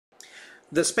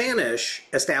The Spanish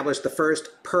established the first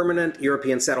permanent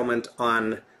European settlement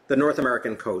on the North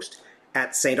American coast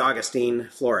at St. Augustine,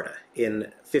 Florida,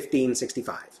 in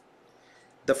 1565.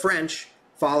 The French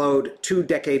followed 2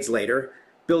 decades later,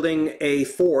 building a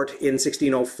fort in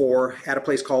 1604 at a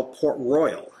place called Port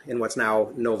Royal in what's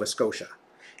now Nova Scotia,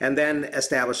 and then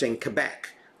establishing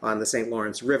Quebec on the St.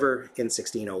 Lawrence River in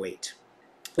 1608.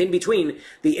 In between,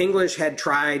 the English had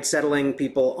tried settling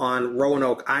people on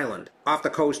Roanoke Island off the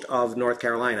coast of North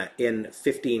Carolina in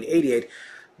 1588,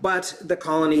 but the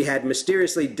colony had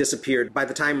mysteriously disappeared by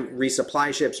the time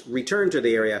resupply ships returned to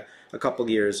the area a couple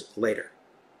years later.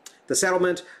 The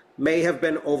settlement may have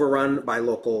been overrun by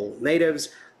local natives,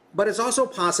 but it's also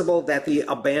possible that the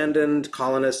abandoned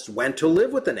colonists went to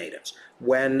live with the natives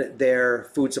when their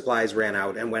food supplies ran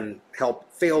out and when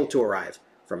help failed to arrive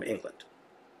from England.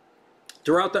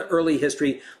 Throughout the early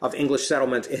history of English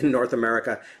settlement in North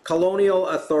America, colonial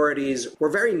authorities were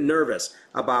very nervous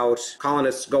about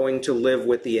colonists going to live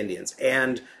with the Indians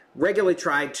and regularly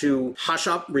tried to hush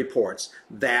up reports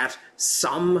that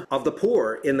some of the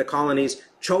poor in the colonies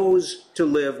chose to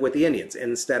live with the Indians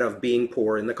instead of being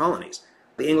poor in the colonies.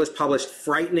 The English published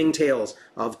frightening tales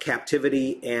of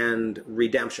captivity and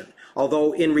redemption,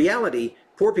 although in reality,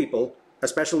 poor people,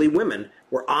 especially women,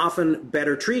 were often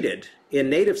better treated in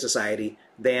native society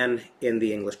than in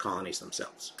the English colonies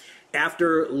themselves.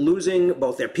 After losing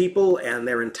both their people and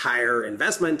their entire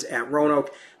investment at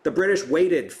Roanoke, the British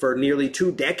waited for nearly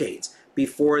 2 decades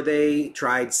before they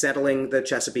tried settling the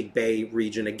Chesapeake Bay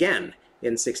region again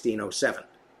in 1607.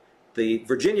 The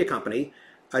Virginia Company,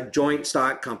 a joint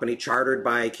stock company chartered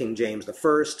by King James I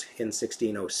in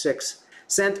 1606,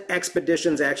 sent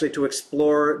expeditions actually to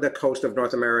explore the coast of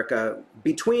North America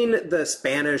between the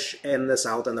Spanish in the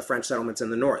south and the French settlements in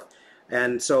the north.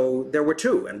 And so there were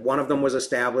 2, and one of them was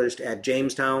established at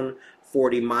Jamestown,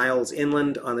 40 miles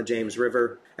inland on the James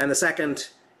River, and the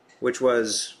second, which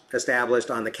was established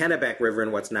on the Kennebec River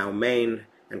in what's now Maine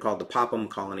and called the Popham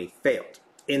Colony, failed.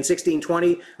 In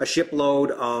 1620, a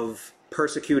shipload of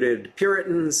persecuted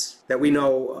Puritans that we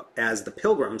know as the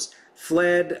Pilgrims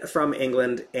fled from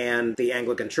England and the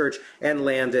Anglican Church and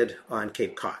landed on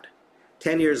Cape Cod.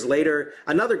 10 years later,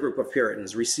 another group of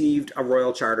Puritans received a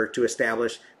royal charter to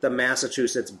establish the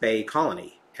Massachusetts Bay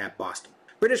Colony at Boston.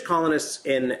 British colonists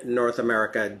in North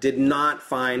America did not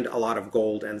find a lot of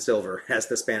gold and silver as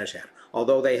the Spanish had,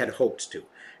 although they had hoped to.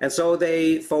 And so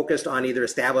they focused on either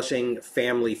establishing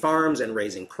family farms and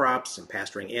raising crops and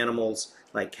pasturing animals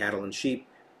like cattle and sheep,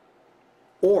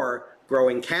 or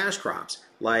growing cash crops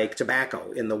like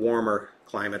tobacco in the warmer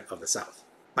climate of the South.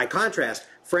 By contrast,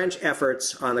 French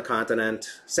efforts on the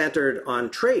continent centered on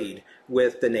trade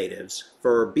with the natives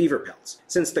for beaver pelts,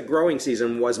 since the growing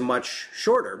season was much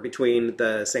shorter between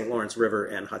the St. Lawrence River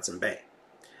and Hudson Bay.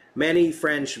 Many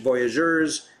French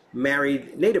voyageurs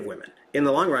married native women, in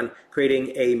the long run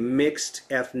creating a mixed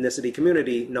ethnicity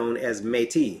community known as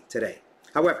Métis today.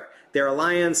 However, their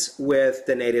alliance with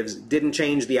the natives didn't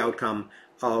change the outcome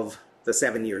of the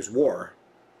 7 Years' War,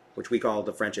 which we call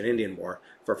the French and Indian War,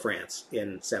 for France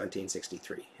in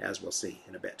 1763, as we'll see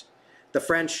in a bit. The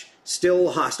French still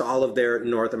lost all of their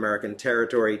North American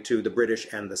territory to the British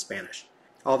and the Spanish,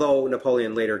 although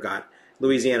Napoleon later got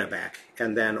Louisiana back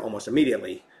and then almost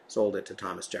immediately sold it to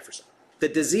Thomas Jefferson. The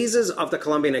diseases of the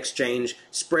Columbian Exchange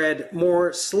spread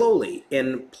more slowly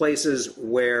in places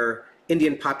where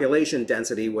Indian population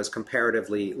density was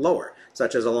comparatively lower,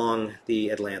 such as along the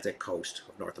Atlantic coast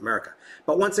of North America.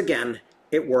 But once again,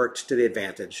 it worked to the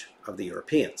advantage of the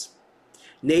Europeans.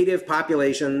 Native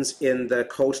populations in the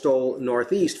coastal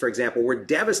Northeast, for example, were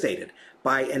devastated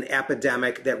by an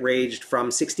epidemic that raged from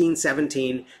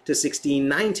 1617 to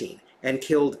 1619 and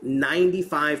killed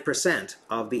 95%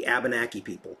 of the Abenaki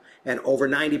people and over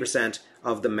 90%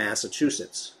 of the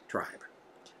Massachusetts tribe.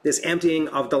 This emptying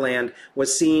of the land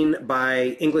was seen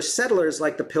by English settlers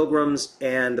like the Pilgrims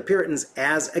and the Puritans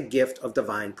as a gift of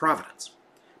divine providence.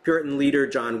 Puritan leader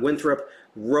John Winthrop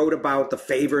wrote about the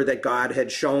favor that God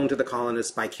had shown to the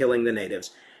colonists by killing the natives,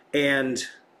 and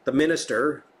the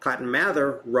minister, Cotton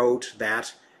Mather, wrote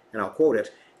that, and I'll quote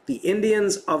it, "The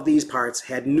Indians of these parts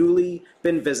had newly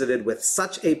been visited with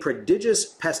such a prodigious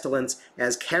pestilence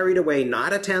as carried away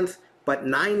not a tenth, but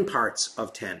 9 parts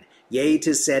of 10. Yea,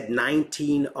 'tis said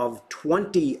 19 of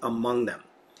 20 among them,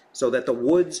 so that the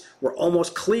woods were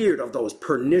almost cleared of those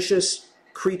pernicious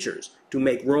creatures to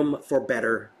make room for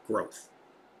better growth."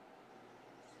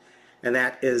 And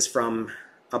that is from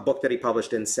a book that he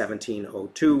published in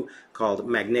 1702 called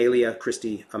Magnalia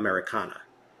Christi Americana,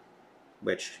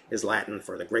 which is Latin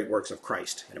for the great works of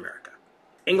Christ in America.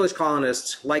 English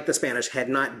colonists, like the Spanish, had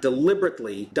not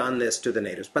deliberately done this to the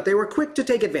natives, but they were quick to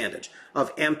take advantage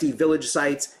of empty village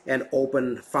sites and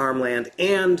open farmland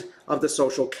and of the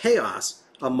social chaos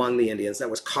among the Indians that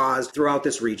was caused throughout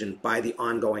this region by the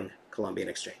ongoing Columbian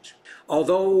exchange.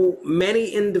 Although many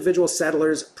individual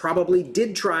settlers probably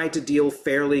did try to deal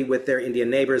fairly with their Indian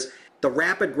neighbors, the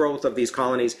rapid growth of these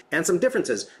colonies and some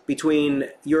differences between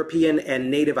European and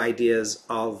native ideas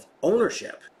of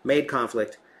ownership made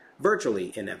conflict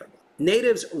virtually inevitable.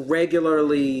 Natives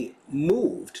regularly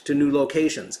moved to new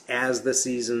locations as the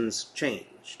seasons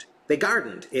changed. They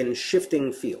gardened in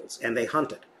shifting fields and they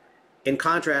hunted. In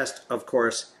contrast, of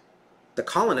course, the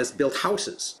colonists built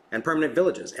houses and permanent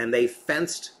villages and they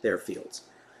fenced their fields.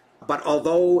 But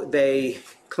although they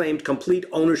claimed complete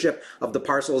ownership of the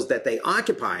parcels that they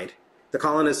occupied, the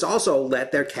colonists also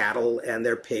let their cattle and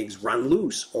their pigs run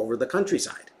loose over the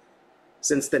countryside.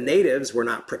 Since the natives were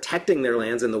not protecting their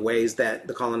lands in the ways that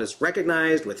the colonists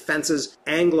recognized with fences,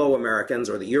 Anglo-Americans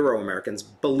or the Euro-Americans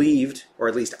believed, or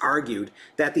at least argued,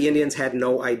 that the Indians had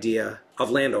no idea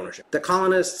of land ownership. The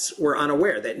colonists were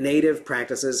unaware that native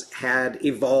practices had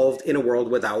evolved in a world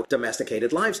without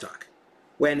domesticated livestock.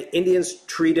 When Indians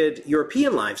treated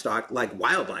European livestock like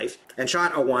wildlife and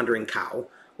shot a wandering cow,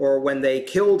 or when they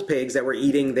killed pigs that were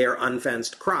eating their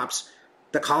unfenced crops,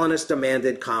 the colonists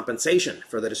demanded compensation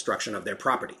for the destruction of their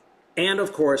property. And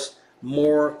of course,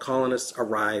 more colonists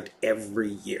arrived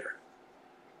every year.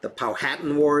 The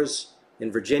Powhatan Wars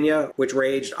in Virginia, which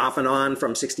raged off and on from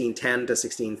 1610 to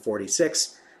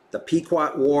 1646, the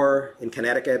Pequot War in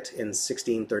Connecticut in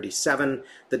 1637,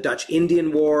 the Dutch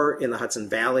Indian War in the Hudson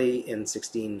Valley in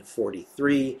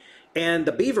 1643, and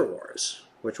the Beaver Wars,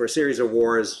 which were a series of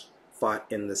wars fought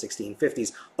in the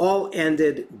 1650s, all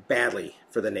ended badly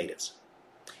for the natives.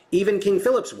 Even King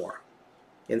Philip's War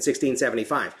in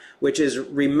 1675, which is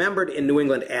remembered in New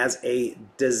England as a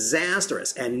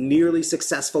disastrous and nearly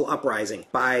successful uprising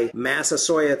by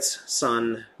Massasoit's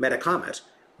son Metacomet,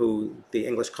 who the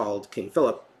English called King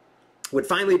Philip, would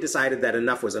finally decided that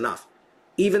enough was enough.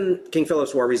 Even King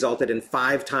Philip's War resulted in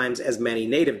 5 times as many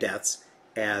native deaths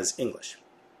as English.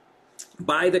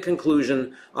 By the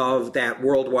conclusion of that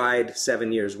worldwide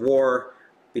 7 Years' War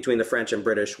between the French and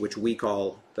British, which we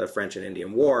call the French and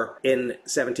Indian War, in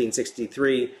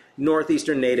 1763,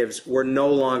 northeastern natives were no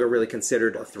longer really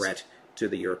considered a threat to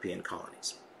the European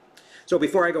colonies. So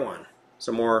before I go on,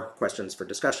 some more questions for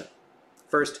discussion.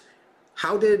 First,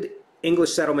 how did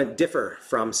English settlement differ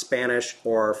from Spanish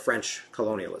or French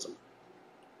colonialism?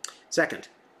 Second,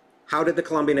 how did the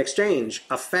Columbian Exchange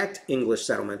affect English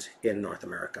settlement in North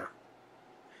America?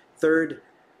 Third,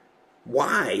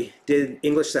 why did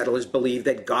English settlers believe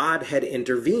that God had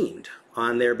intervened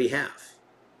on their behalf?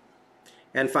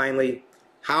 And finally,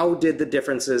 how did the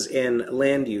differences in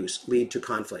land use lead to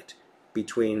conflict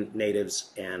between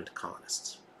natives and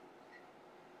colonists?